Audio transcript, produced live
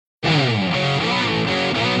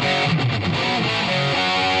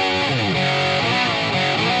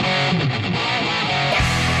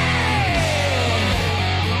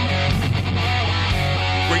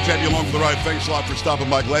to have you along for the ride. Thanks a lot for stopping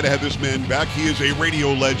by. Glad to have this man back. He is a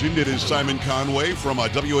radio legend. It is Simon Conway from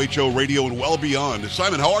WHO Radio and well beyond.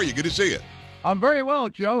 Simon, how are you? Good to see you. I'm very well,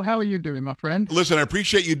 Joe. How are you doing, my friend? Listen, I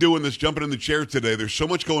appreciate you doing this, jumping in the chair today. There's so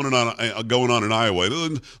much going on in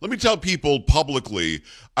Iowa. Let me tell people publicly,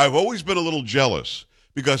 I've always been a little jealous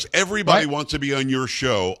because everybody wants to be on your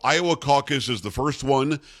show. Iowa Caucus is the first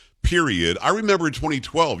one, period. I remember in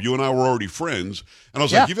 2012, you and I were already friends, and I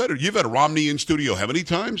was like, you've had Romney in studio how many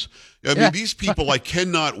times? I mean, these people, I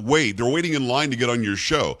cannot wait. They're waiting in line to get on your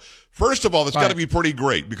show. First of all, that's got to be pretty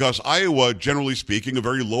great because Iowa, generally speaking, a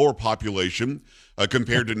very lower population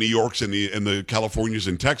compared to New York's and the Californias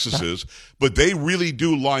and Texases, but they really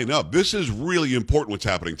do line up. This is really important what's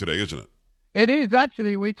happening today, isn't it? It is,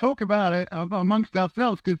 actually. We talk about it amongst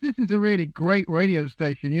ourselves because this is a really great radio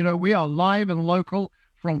station. You know, we are live and local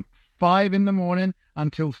from 5 in the morning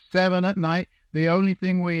until 7 at night. The only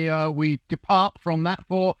thing we depart from that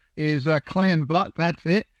for is Clay and Buck. That's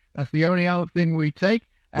it. That's the only other thing we take.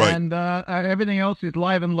 Right. And everything else is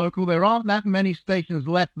live and local. There aren't that many stations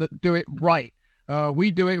left that do it right. We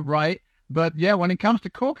do it right. But, yeah, when it comes to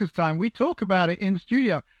caucus time, we talk about it in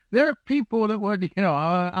studio. There are people that would,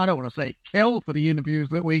 I don't want to say kill for the interviews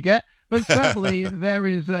that we get, but certainly there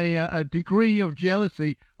is a degree of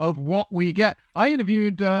jealousy of what we get. I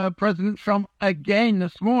interviewed President Trump again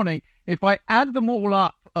this morning. If I add them all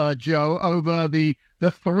up, Joe, over the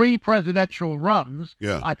 3 presidential runs,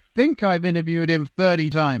 I think I've interviewed him 30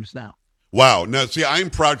 times now. Wow. Now, see, I'm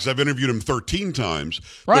proud because I've interviewed him 13 times.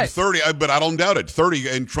 Right. But 30, but I don't doubt it. 30,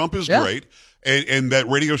 and Trump is great. And that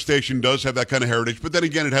radio station does have that kind of heritage. But then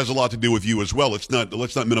again, it has a lot to do with you as well. Let's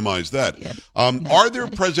not minimize that. Are there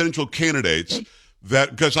presidential candidates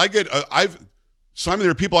that, because Simon,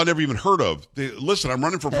 there are people I never even heard of. Listen, I'm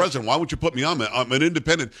running for president. Why won't you put me on? I'm an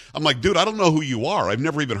independent. I'm like, dude, I don't know who you are. I've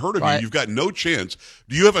never even heard of you. You've got no chance.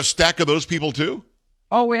 Do you have a stack of those people too?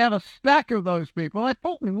 Oh, we have a stack of those people. I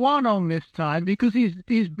put one on this time because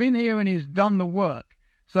he's been here and he's done the work.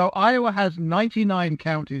 So Iowa has 99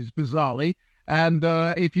 counties, bizarrely. And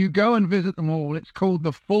if you go and visit them all, it's called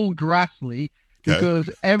the full Grassley because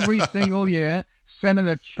every single year,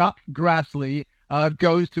 Senator Chuck Grassley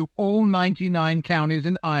goes to all 99 counties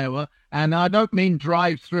in Iowa. And I don't mean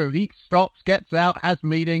drives through. He stops, gets out, has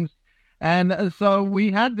meetings. And so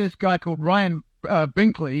we had this guy called Ryan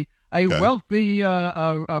Binkley, a wealthy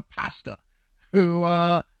pastor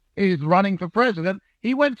who is running for president.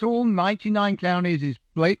 He went to all 99 counties. He's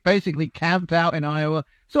basically camped out in Iowa.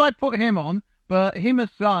 So I put him on. But him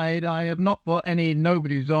aside, I have not put any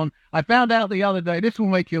nobodies on. I found out the other day, this will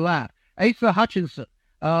make you laugh, Asa Hutchinson.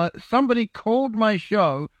 Somebody called my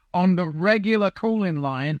show on the regular call-in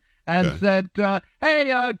line and said,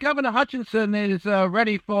 hey, Governor Hutchinson is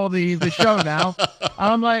ready for the show now. And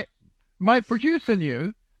I'm like, my producer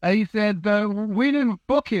knew. And he said, we didn't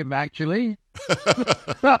book him, actually.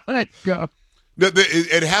 Let's go.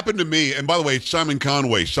 It happened to me, and by the way, Simon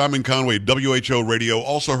Conway, WHO Radio,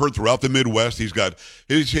 also heard throughout the Midwest. He's got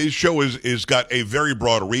his show is got a very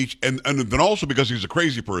broad reach, and then also because he's a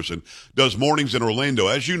crazy person, does mornings in Orlando.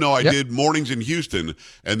 As you know, I did mornings in Houston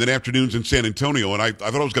and then afternoons in San Antonio, and I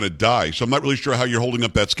thought I was going to die. So I'm not really sure how you're holding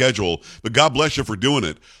up that schedule, but God bless you for doing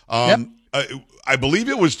it. I believe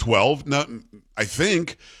it was 12, I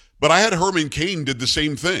think, but I had Herman Cain did the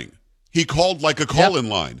same thing. He called like a call-in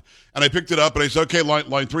line. And I picked it up and I said, okay,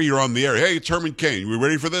 line 3, you're on the air. Hey, it's Herman Cain. We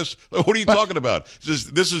ready for this? What are you talking about?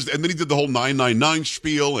 This is, and then he did the whole 999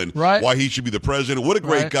 spiel and why he should be the president. What a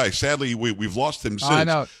great guy. Sadly, we've lost him since. I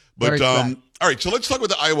know. But, all right, so let's talk about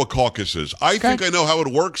the Iowa caucuses. I think I know how it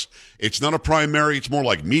works. It's not a primary. It's more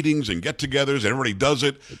like meetings and get-togethers, and everybody does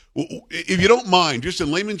it. If you don't mind, just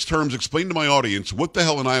in layman's terms, explain to my audience what the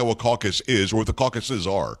hell an Iowa caucus is or what the caucuses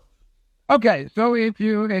are. Okay, so if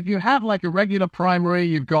you have like a regular primary,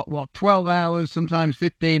 you've got, 12 hours, sometimes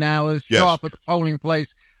 15 hours, show up at the polling place,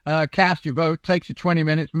 cast your vote, takes you 20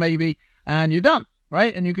 minutes maybe, and you're done,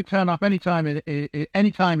 right? And you can turn up anytime in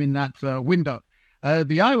that window.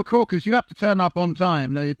 The Iowa caucus, you have to turn up on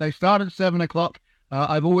time. They start at 7 o'clock.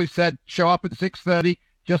 I've always said show up at 6:30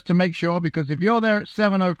 just to make sure, because if you're there at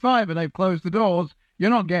 7:05 and they've closed the doors, you're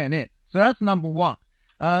not getting in. So that's number one.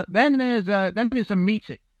 Then there's a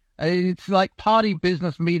meeting. It's like party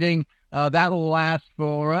business meeting. That'll last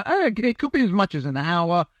for, it could be as much as an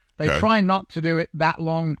hour. They try not to do it that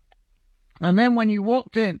long. And then when you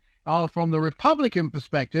walked in, from the Republican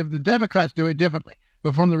perspective, the Democrats do it differently.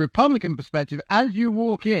 But from the Republican perspective, as you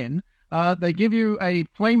walk in, they give you a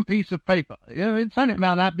plain piece of paper. It's only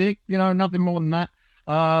about that big, nothing more than that.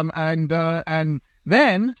 And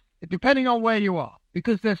then, depending on where you are,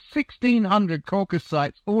 because there's 1,600 caucus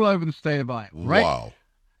sites all over the state of Iowa, right? Wow.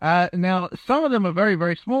 Now, some of them are very,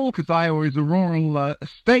 very small because Iowa is a rural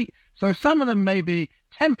state. So some of them maybe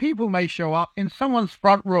 10 people may show up in someone's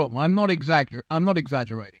front room. I'm not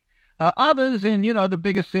exaggerating. Others in, the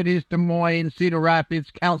bigger cities, Des Moines, Cedar Rapids,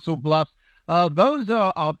 Council Bluffs, those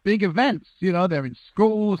are big events. They're in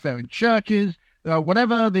schools, they're in churches,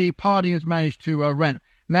 whatever the party has managed to rent.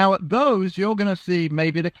 Now, at those, you're going to see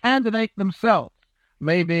maybe the candidate themselves,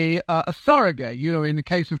 maybe a surrogate. In the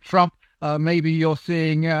case of Trump, maybe you're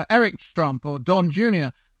seeing Eric Trump or Don Jr.,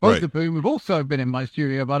 both of whom have also been in my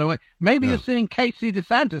studio, by the way. Maybe you're seeing Casey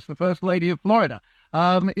DeSantis, the First Lady of Florida.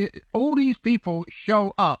 All these people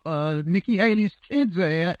show up. Nikki Haley's kids are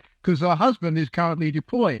here because her husband is currently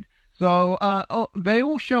deployed. So they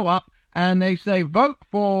all show up and they say, vote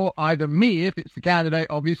for either me, if it's the candidate,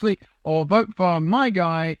 obviously, or vote for my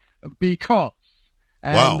guy because.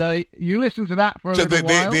 And you listen to that for a little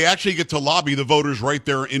while. They actually get to lobby the voters right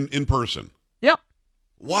there in person. Yep.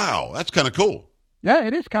 Wow, that's kind of cool. Yeah,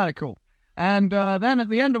 it is kind of cool. And then at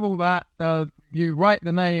the end of all that, you write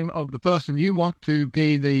the name of the person you want to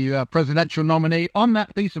be the presidential nominee on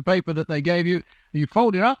that piece of paper that they gave you. You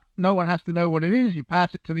fold it up. No one has to know what it is. You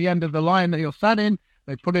pass it to the end of the line that you're sat in.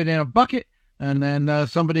 They put it in a bucket. And then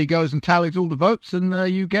somebody goes and tallies all the votes,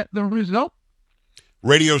 and you get the result.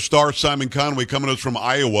 Radio star Simon Conway coming to us from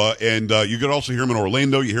Iowa, and you can also hear him in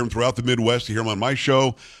Orlando. You hear him throughout the Midwest. You hear him on my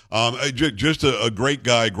show. Just a great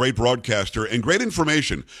guy, great broadcaster, and great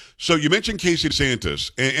information. So you mentioned Casey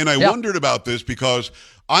DeSantis, and I wondered about this because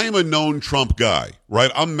I am a known Trump guy,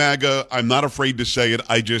 right? I'm MAGA. I'm not afraid to say it.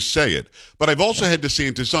 I just say it. But I've also had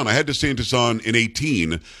DeSantis on. I had DeSantis on in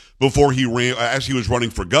 2018 before he ran, as he was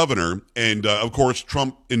running for governor. And, of course,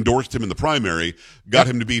 Trump endorsed him in the primary, got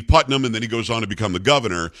him to beat Putnam, and then he goes on to become the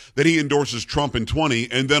governor. Then he endorses Trump in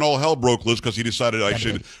 20, and then all hell broke loose because he decided I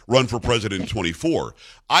should run for president in 24.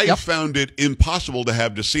 I found it impossible to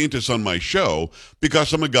have DeSantis on my show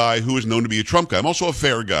because I'm a guy who is known to be a Trump guy. I'm also a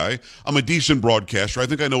fair guy. I'm a decent broadcaster. I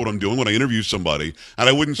think I know what I'm doing when I interview somebody. And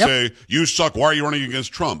I wouldn't say, you suck, why are you running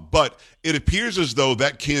against Trump? But it appears as though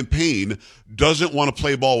that campaign doesn't want to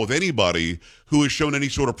play ball with anybody who has shown any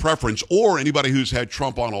sort of preference or anybody who's had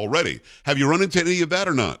Trump on already. Have you run into any of that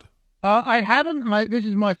or not? I haven't. This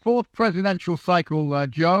is my fourth presidential cycle,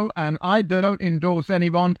 Joe, and I don't endorse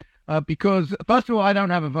anyone because, first of all, I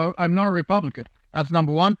don't have a vote. I'm not a Republican. That's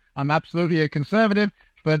number one. I'm absolutely a conservative,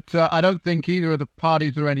 but I don't think either of the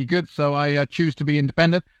parties are any good, so I choose to be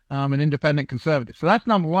independent. I'm an independent conservative. So that's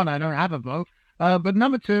number one. I don't have a vote. But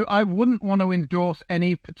number two, I wouldn't want to endorse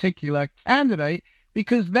any particular candidate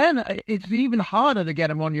because then it's even harder to get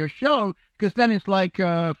them on your show because then it's like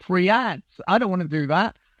free ads. I don't want to do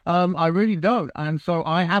that. I really don't. And so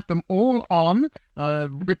I have them all on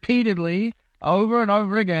repeatedly over and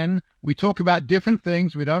over again. We talk about different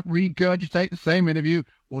things. We don't regurgitate the same interview.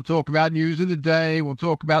 We'll talk about news of the day. We'll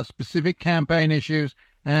talk about specific campaign issues.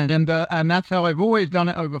 And that's how I've always done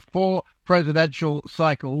it over 4 presidential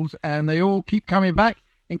cycles, and they all keep coming back,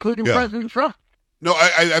 including President Trump. No,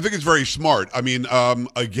 I think it's very smart. I mean,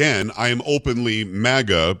 again, I am openly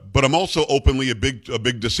MAGA, but I'm also openly a big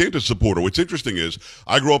DeSantis supporter. What's interesting is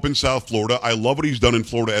I grew up in South Florida. I love what he's done in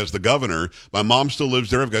Florida as the governor. My mom still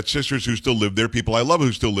lives there. I've got sisters who still live there, people I love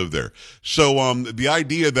who still live there. So the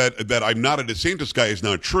idea that I'm not a DeSantis guy is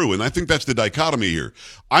not true, and I think that's the dichotomy here.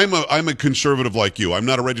 I'm a conservative like you. I'm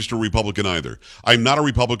not a registered Republican either. I'm not a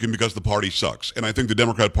Republican because the party sucks, and I think the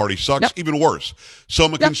Democrat Party sucks even worse. So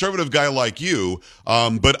I'm a conservative guy like you.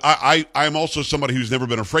 But I'm also somebody who's never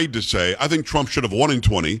been afraid to say, I think Trump should have won in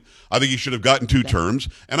 20. I think he should have gotten 2 terms.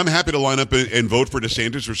 And I'm happy to line up and vote for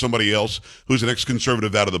DeSantis or somebody else who's an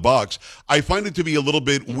ex-conservative out of the box. I find it to be a little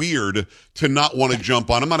bit weird to not want to jump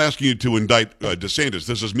on. I'm not asking you to indict DeSantis.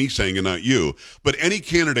 This is me saying and not you. But any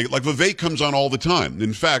candidate, like Vivek comes on all the time.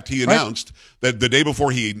 In fact, he announced that the day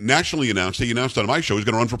before he nationally announced on my show he's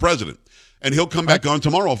going to run for president. And he'll come back on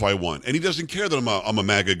tomorrow if I want. And he doesn't care that I'm a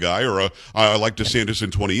MAGA guy or I like DeSantis in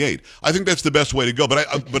 28. I think that's the best way to go.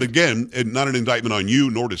 But again, not an indictment on you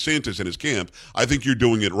nor DeSantis and his camp. I think you're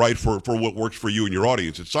doing it right for what works for you and your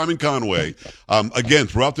audience. It's Simon Conway. Again,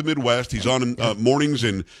 throughout the Midwest, he's on mornings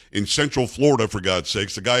in Central Florida, for God's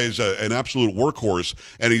sakes. The guy is an absolute workhorse,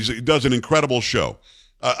 and he does an incredible show.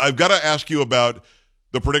 I've got to ask you about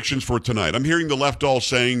the predictions for tonight. I'm hearing the left all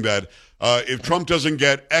saying that if Trump doesn't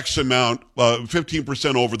get X amount,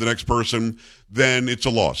 15% over the next person, then it's a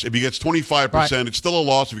loss. If he gets 25%, it's still a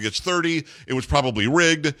loss. If he gets 30, it was probably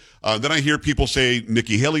rigged. Then I hear people say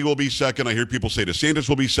Nikki Haley will be second. I hear people say DeSantis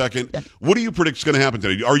will be second. What do you predict is going to happen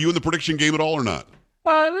today? Are you in the prediction game at all or not?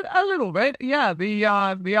 A little bit, yeah. The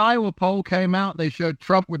Iowa poll came out. They showed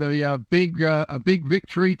Trump with a big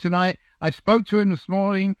victory tonight. I spoke to him this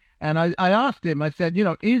morning, and I asked him, I said,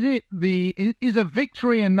 is a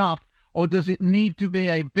victory enough, or does it need to be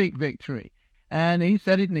a big victory? And he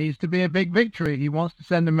said it needs to be a big victory. He wants to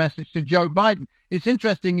send a message to Joe Biden. It's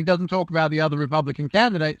interesting, he doesn't talk about the other Republican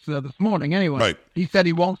candidates this morning anyway. Right. He said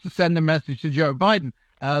he wants to send a message to Joe Biden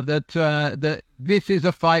that this is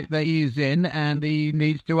a fight that he's in, and he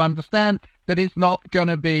needs to understand that it's not going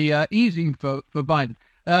to be easy for Biden.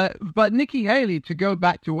 But Nikki Haley, to go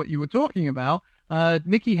back to what you were talking about,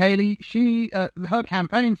 Nikki Haley, her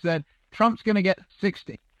campaign said Trump's going to get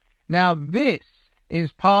 60. Now, this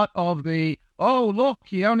is part of the, oh, look,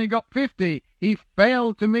 he only got 50. He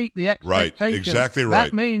failed to meet the expectations. Right, exactly right.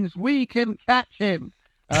 That means we can catch him.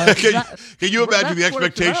 Can you imagine the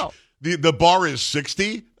expectation? The bar is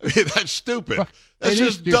 60? That's stupid. That's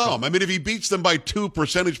just dumb. I mean, if he beats them by 2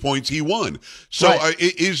 percentage points, he won. So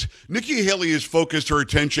is Nikki Haley has focused her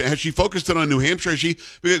attention? Has she focused it on New Hampshire?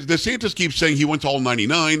 Because DeSantis keeps saying he went to all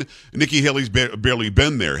 99. Nikki Haley's barely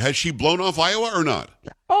been there. Has she blown off Iowa or not?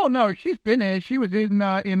 Oh, no, she's been here. She was in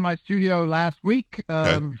my studio last week.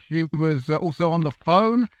 She was also on the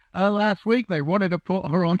phone last week. They wanted to put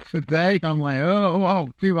her on today. I'm like, oh,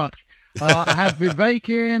 too much. I had Vivek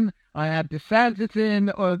in. I had DeSantis in.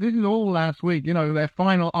 This is all last week. Their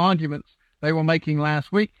final arguments they were making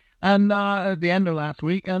last week, and at the end of last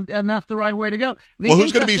week, and that's the right way to go. Well,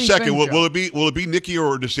 who's going to be second? Will it be Nikki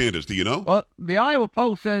or DeSantis? Do you know? Well, the Iowa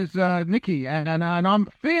poll says Nikki, and I'm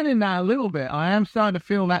feeling that a little bit. I am starting to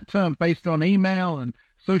feel that term based on email and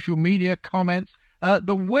social media comments.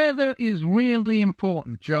 The weather is really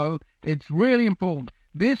important, Joe. It's really important.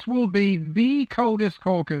 This will be the coldest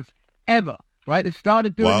caucus ever. Right? It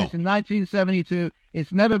started doing this in 1972.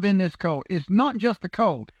 It's never been this cold. It's not just the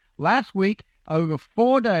cold. Last week, over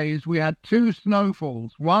 4 days, we had 2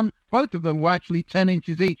 snowfalls. Both of them were actually 10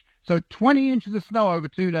 inches each. So 20 inches of snow over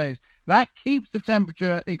 2 days. That keeps the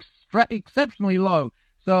temperature exceptionally low.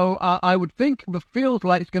 So I would think the feels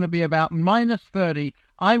like it's going to be about minus 30.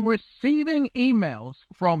 I'm receiving emails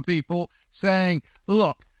from people saying,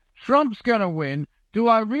 look, Trump's going to win. Do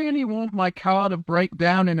I really want my car to break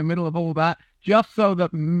down in the middle of all that just so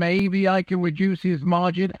that maybe I can reduce his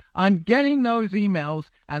margin? I'm getting those emails,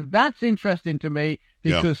 and that's interesting to me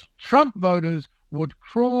because Trump voters would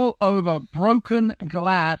crawl over broken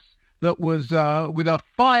glass that was with a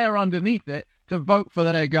fire underneath it to vote for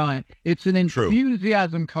their guy. It's an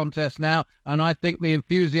enthusiasm contest now, and I think the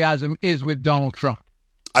enthusiasm is with Donald Trump.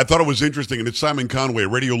 I thought it was interesting, and it's Simon Conway,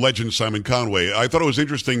 radio legend Simon Conway. I thought it was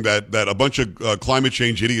interesting that a bunch of climate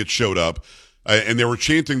change idiots showed up, and they were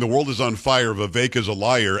chanting, "The world is on fire, Vivek is a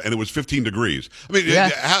liar," and it was 15 degrees. I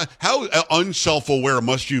mean, how unself-aware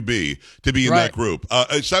must you be to be in that group?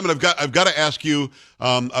 Simon, I've got to ask you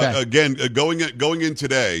again, going in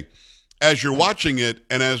today, as you're watching it,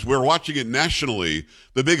 and as we're watching it nationally,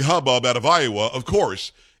 the big hubbub out of Iowa, of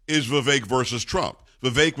course, is Vivek versus Trump.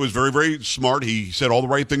 Vivek was very, very smart. He said all the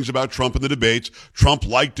right things about Trump in the debates. Trump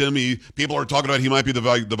liked him. People are talking about he might be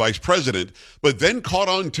the vice president. But then caught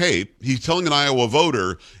on tape, he's telling an Iowa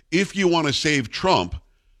voter, if you want to save Trump,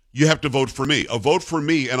 you have to vote for me. Vote for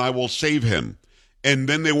me and I will save him. And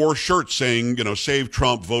then they wore shirts saying, save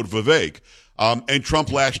Trump, vote Vivek. And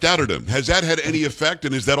Trump lashed out at him. Has that had any effect?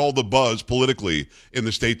 And is that all the buzz politically in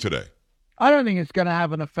the state today? I don't think it's going to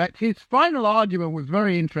have an effect. His final argument was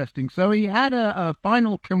very interesting. So he had a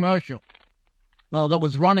final commercial that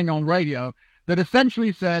was running on radio that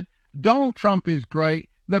essentially said, Donald Trump is great,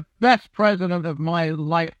 the best president of my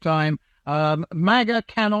lifetime. MAGA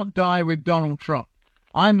cannot die with Donald Trump.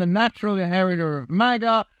 I'm the natural inheritor of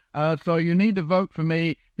MAGA, so you need to vote for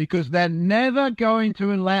me because they're never going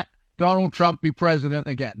to let Donald Trump be president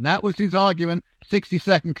again. That was his argument,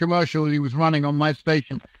 60-second commercial he was running on my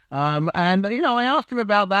station. And I asked him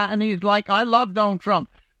about that, and he's like, I love Donald Trump,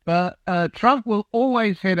 but Trump will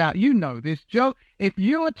always hit out. You know this, Joe. If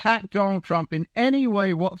you attack Donald Trump in any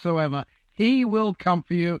way whatsoever, he will come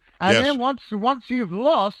for you. And then once you've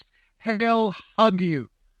lost, he'll hug you.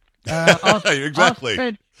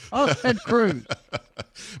 Exactly. Us Ted Cruz.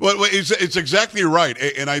 Well, it's exactly right,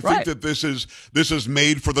 and I think that this is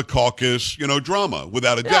made for the caucus, drama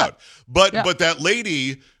without a doubt. But that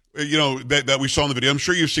lady, that we saw in the video, I'm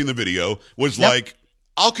sure you've seen the video, was like,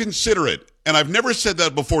 I'll consider it. And I've never said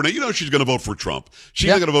that before. Now, she's going to vote for Trump. She's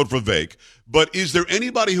not going to vote for Vivek. But is there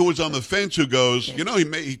anybody who was on the fence who goes,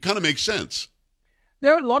 he kind of makes sense?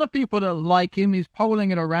 There are a lot of people that like him. He's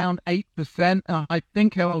polling at around 8%. I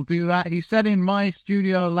think he'll do that. He said in my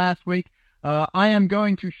studio last week, I am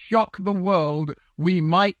going to shock the world. We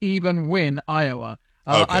might even win Iowa.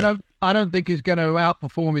 I don't think he's going to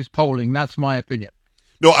outperform his polling. That's my opinion.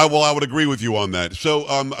 No, I would agree with you on that. So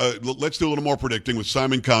let's do a little more predicting with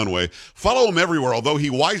Simon Conway. Follow him everywhere, although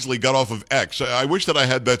he wisely got off of X. I wish that I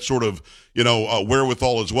had that sort of,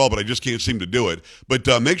 wherewithal as well, but I just can't seem to do it. But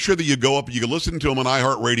make sure that you go up. You can listen to him on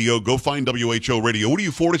iHeartRadio. Go find WHO Radio. What are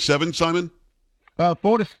you, 4 to 7, Simon? 4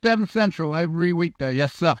 to 7 Central every weekday.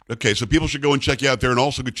 Yes, sir. Okay, so people should go and check you out there, and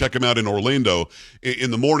also go check him out in Orlando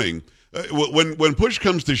in the morning. When push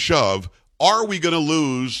comes to shove, are we going to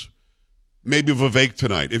lose maybe Vivek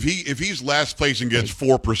tonight? If he's last place and gets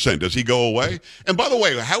 4%, does he go away? And by the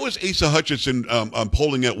way, how is Asa Hutchinson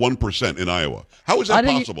polling at 1% in Iowa? How is that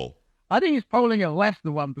possible? I think he's polling at less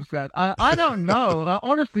than 1%. I don't know.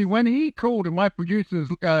 Honestly, when he called and my producers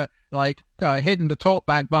hitting the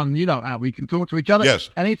talkback button, you know how we can talk to each other. Yes.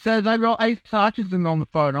 And he says, I got Asa Hutchinson on the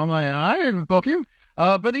phone. I'm like, I didn't book him.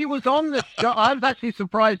 But he was on the show. I was actually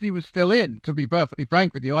surprised he was still in, to be perfectly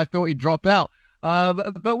frank with you. I thought he dropped out.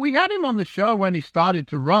 But we had him on the show when he started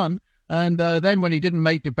to run, and then when he didn't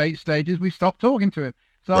make debate stages, we stopped talking to him.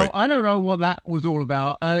 So right. I don't know what that was all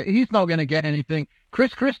about. He's not going to get anything.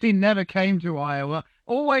 Chris Christie never came to Iowa.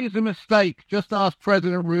 Always a mistake. Just ask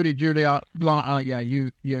President Rudy Giuliani.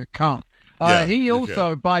 You can't. He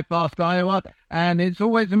also bypassed Iowa, and it's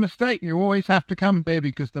always a mistake. You always have to come here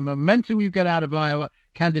because the momentum you get out of Iowa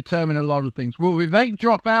can determine a lot of things. Will Vivek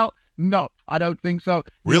drop out? No, I don't think so.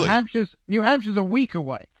 Really? New Hampshire's a week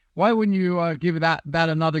away. Why wouldn't you give that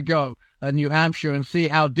another go, New Hampshire, and see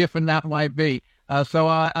how different that might be? So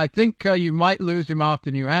I think you might lose him after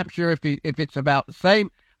New Hampshire if it's about the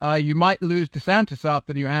same. You might lose DeSantis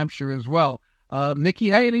after New Hampshire as well. Nikki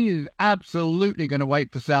Haley is absolutely going to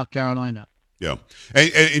wait for South Carolina. Yeah,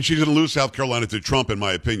 and she's going to lose South Carolina to Trump, in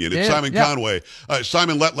my opinion. It's Simon Conway.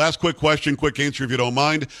 Simon, last quick question, quick answer if you don't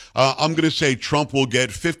mind. I'm going to say Trump will get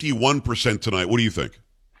 51% tonight. What do you think?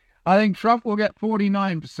 I think Trump will get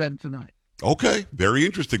 49% tonight. Okay, very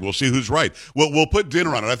interesting. We'll see who's right. We'll put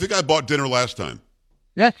dinner on it. I think I bought dinner last time.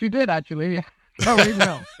 Yes, you did, actually. Oh, we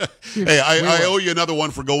will. Hey, I owe you another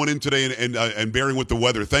one for going in today and bearing with the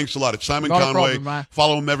weather. Thanks a lot. It's Simon Conway. Problem,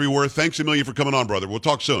 follow him everywhere. Thanks a million for coming on, brother. We'll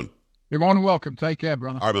talk soon. You're more than welcome. Take care,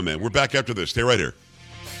 brother. All right, my man. We're back after this. Stay right here.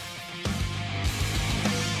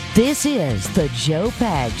 This is the Joe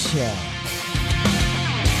Pags Show.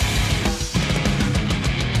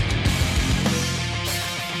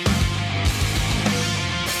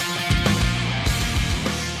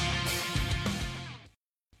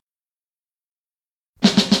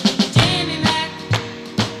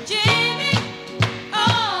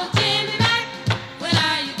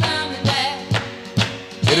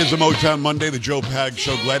 It is a Motown Monday, the Joe Pags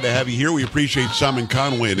Show. Glad to have you here. We appreciate Simon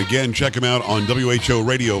Conway. And again, check him out on WHO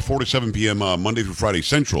Radio, 4 to 7 p.m. Monday through Friday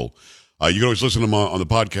Central. You can always listen to him on the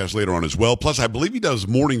podcast later on as well. Plus, I believe he does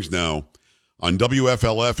mornings now on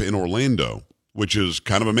WFLF in Orlando, which is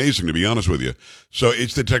kind of amazing, to be honest with you. So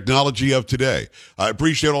it's the technology of today. I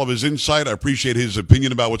appreciate all of his insight. I appreciate his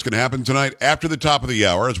opinion about what's going to happen tonight. After the top of the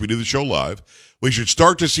hour, as we do the show live, we should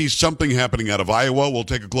start to see something happening out of Iowa. We'll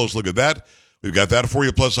take a close look at that. We've got that for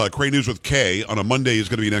you. Plus, Crane News with Kay on a Monday is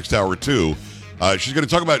going to be next hour, too. She's going to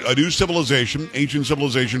talk about a new civilization, ancient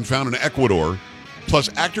civilization found in Ecuador.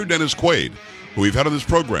 Plus, actor Dennis Quaid, who we've had on this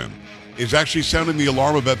program, is actually sounding the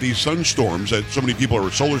alarm about these sunstorms that so many people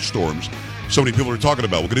are, solar storms, so many people are talking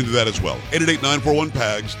about. We'll get into that as well.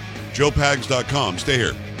 888-941-PAGS, joepags.com. Stay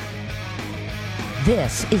here.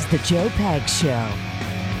 This is the Joe Pags Show.